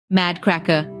Mad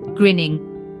Cracker,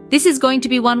 grinning. This is going to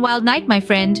be one wild night, my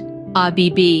friend.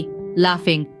 RBB,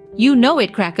 laughing. You know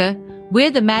it, Cracker.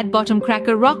 We're the Mad Bottom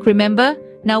Cracker Rock, remember?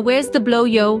 Now where's the blow,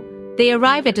 yo? They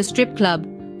arrive at a strip club.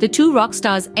 The two rock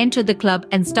stars enter the club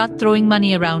and start throwing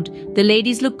money around. The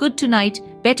ladies look good tonight.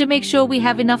 Better make sure we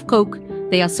have enough coke.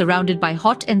 They are surrounded by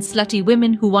hot and slutty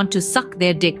women who want to suck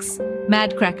their dicks.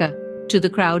 Mad Cracker, to the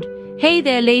crowd. Hey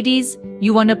there, ladies.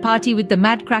 You wanna party with the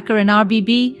Mad Cracker and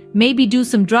RBB? Maybe do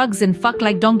some drugs and fuck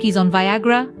like donkeys on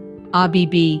Viagra?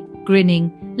 RBB,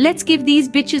 grinning. Let's give these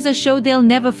bitches a show they'll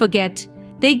never forget.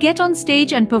 They get on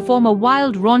stage and perform a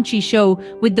wild, raunchy show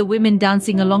with the women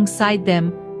dancing alongside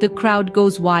them. The crowd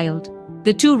goes wild.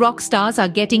 The two rock stars are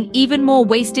getting even more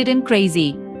wasted and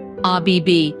crazy.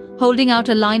 RBB, holding out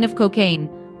a line of cocaine.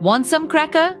 Want some,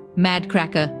 Cracker? Mad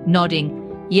Cracker,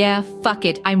 nodding. Yeah, fuck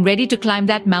it, I'm ready to climb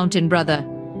that mountain, brother.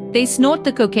 They snort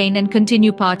the cocaine and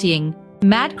continue partying.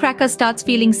 Mad Cracker starts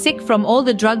feeling sick from all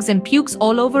the drugs and pukes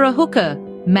all over a hooker.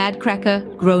 Mad Cracker,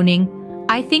 groaning.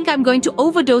 I think I'm going to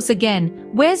overdose again.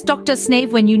 Where's Dr.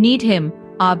 Snave when you need him?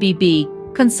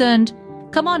 RBB, concerned.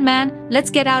 Come on, man, let's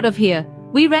get out of here.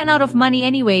 We ran out of money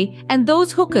anyway, and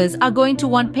those hookers are going to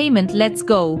want payment, let's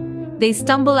go. They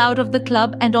stumble out of the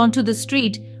club and onto the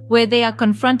street, where they are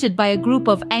confronted by a group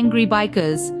of angry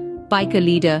bikers. Biker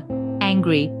leader,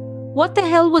 angry. What the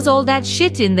hell was all that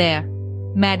shit in there?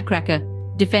 Mad Cracker,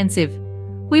 defensive.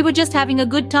 We were just having a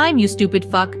good time, you stupid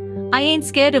fuck. I ain't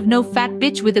scared of no fat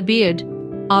bitch with a beard.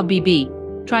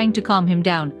 RBB, trying to calm him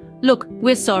down. Look,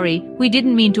 we're sorry, we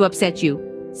didn't mean to upset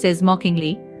you, says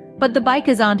mockingly. But the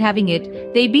bikers aren't having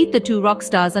it. They beat the two rock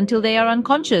stars until they are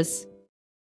unconscious.